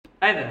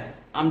Hi there,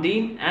 I'm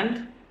Dean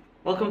and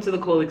welcome to the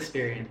Cole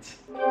Experience.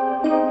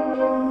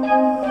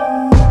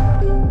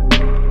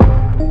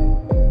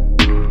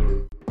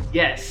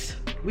 Yes,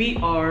 we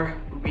are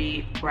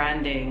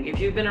rebranding. If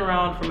you've been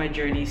around for my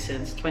journey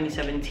since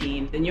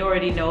 2017, then you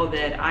already know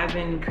that I've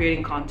been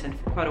creating content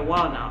for quite a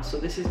while now. So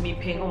this is me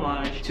paying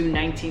homage to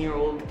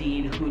 19-year-old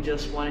Dean who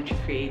just wanted to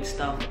create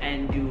stuff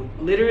and do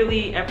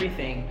literally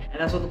everything. And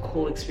that's what the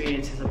Cole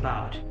Experience is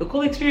about. The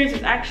Cole Experience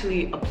is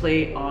actually a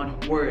play on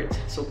words.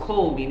 So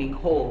Cole meaning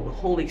whole, the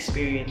whole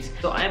experience.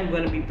 So I'm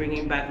going to be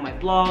bringing back my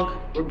blog,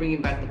 we're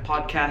bringing back the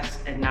podcast,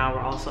 and now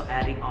we're also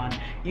adding on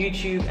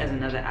YouTube as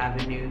another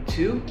avenue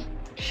to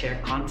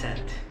share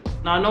content.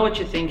 Now I know what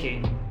you're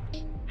thinking.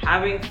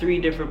 Having 3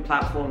 different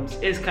platforms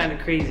is kind of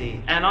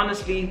crazy, and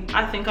honestly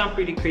I think I'm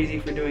pretty crazy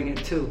for doing it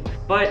too.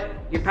 But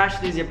your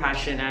passion is your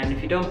passion, and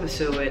if you don't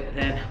pursue it,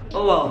 then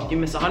oh well, you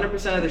miss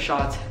 100% of the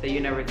shots that you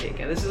never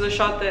take. And this is a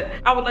shot that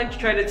I would like to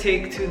try to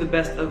take to the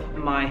best of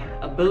my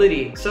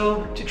ability.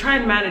 So to try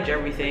and manage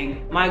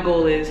everything, my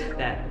goal is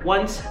that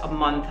once a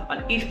month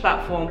on each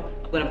platform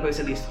I'm gonna post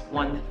at least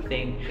one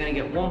thing. You're gonna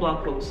get one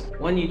blog post,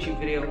 one YouTube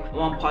video,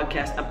 one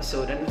podcast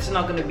episode, and it's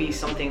not gonna be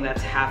something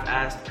that's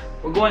half-assed.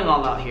 We're going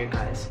all out here,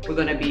 guys. We're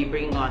gonna be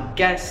bringing on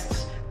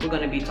guests, we're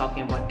gonna be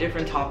talking about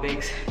different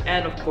topics,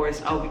 and of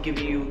course, I'll be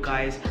giving you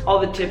guys all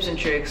the tips and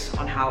tricks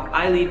on how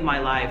I lead my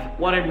life,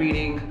 what I'm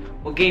reading,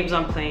 what games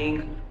I'm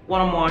playing,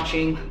 what I'm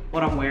watching,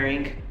 what I'm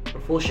wearing, the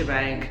full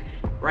shebang,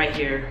 right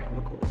here on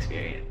the Cole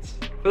Experience.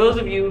 For those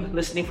of you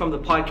listening from the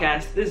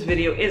podcast, this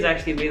video is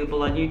actually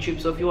available on YouTube,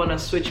 so if you want to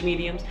switch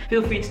mediums,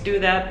 feel free to do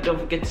that. Don't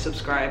forget to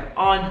subscribe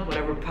on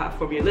whatever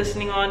platform you're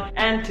listening on,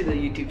 and to the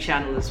YouTube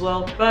channel as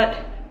well.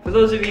 But for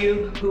those of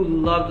you who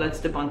loved Let's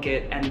Debunk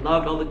It and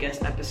loved all the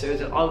guest episodes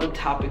and all the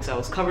topics I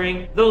was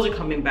covering, those are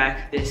coming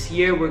back this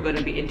year. We're going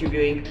to be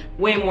interviewing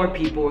way more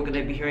people. We're going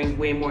to be hearing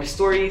way more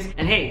stories.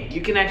 And hey,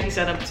 you can actually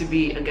sign up to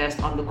be a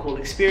guest on the Cole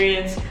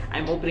Experience.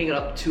 I'm opening it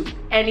up to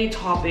any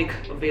topic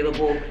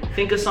available.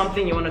 Think of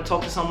something, you want to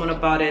talk to someone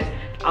about it,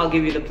 I'll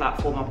give you the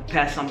platform, I'll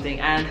prepare something,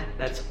 and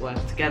let's work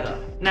together.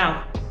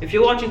 Now, if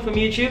you're watching from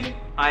YouTube,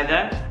 hi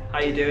there. How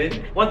you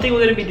doing? One thing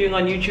we're going to be doing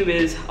on YouTube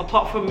is,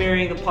 apart from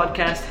mirroring the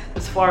podcast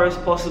as far as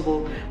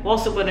possible, we're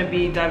also going to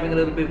be diving a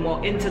little bit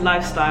more into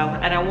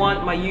lifestyle, and I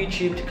want my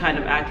YouTube to kind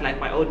of act like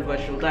my own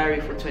virtual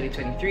diary for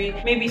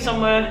 2023. Maybe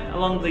somewhere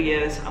along the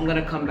years, I'm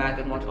going to come back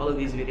and watch all of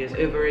these videos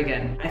over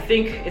again. I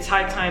think it's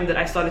high time that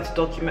I started to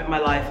document my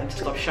life and to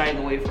stop shying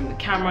away from the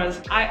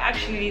cameras. I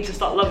actually need to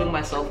start loving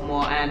myself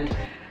more, and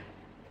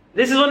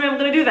this is when I'm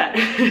gonna do that.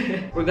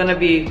 We're gonna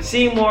be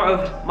seeing more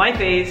of my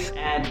face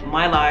and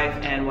my life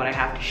and what I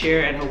have to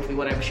share, and hopefully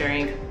what I'm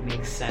sharing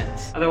makes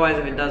sense. Otherwise,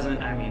 if it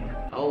doesn't, I mean,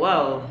 oh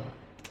well.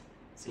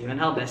 See you in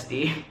hell,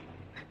 bestie.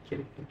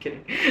 I'm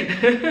kidding.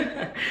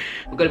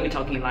 We're going to be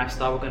talking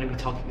lifestyle, we're going to be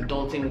talking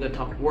adulting, we're going to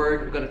talk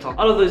work, we're going to talk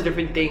all of those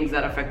different things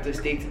that affect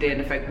us day to day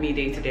and affect me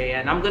day to day.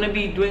 And I'm going to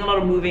be doing a lot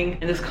of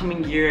moving in this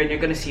coming year, and you're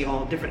going to see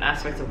all different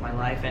aspects of my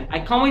life, and I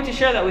can't wait to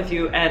share that with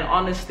you and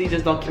honestly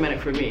just document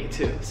it for me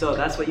too. So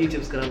that's what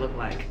YouTube's going to look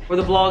like. For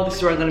the blog, this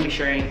is where I'm going to be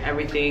sharing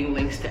everything,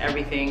 links to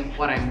everything,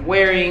 what I'm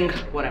wearing,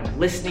 what I'm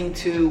listening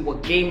to,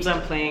 what games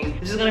I'm playing.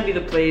 This is going to be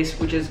the place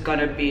which is going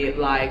to be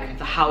like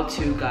the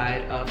how-to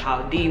guide of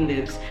how Dean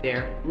lives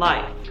their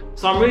life.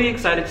 So I'm really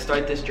excited to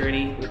start this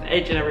journey with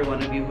each and every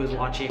one of you who's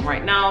watching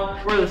right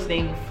now or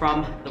listening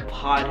from the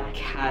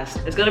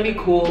podcast. It's gonna be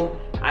cool.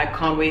 I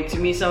can't wait to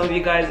meet some of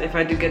you guys if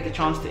I do get the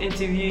chance to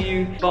interview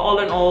you. But all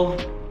in all,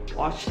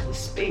 watch the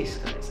space,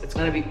 guys. It's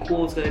gonna be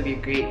cool, it's gonna be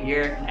a great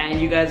year,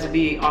 and you guys will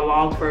be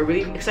along for a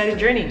really exciting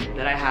journey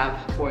that I have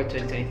for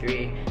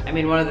 2023. I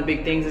mean, one of the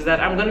big things is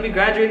that I'm gonna be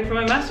graduating from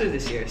my master's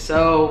this year,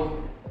 so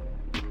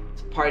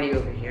it's a party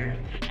over here,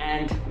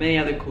 and many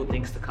other cool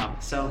things to come,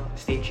 so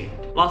stay tuned.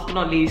 Last but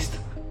not least,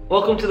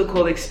 welcome to the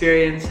Cole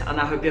Experience, and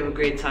I hope you have a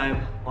great time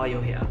while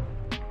you're here.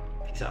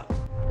 Peace out.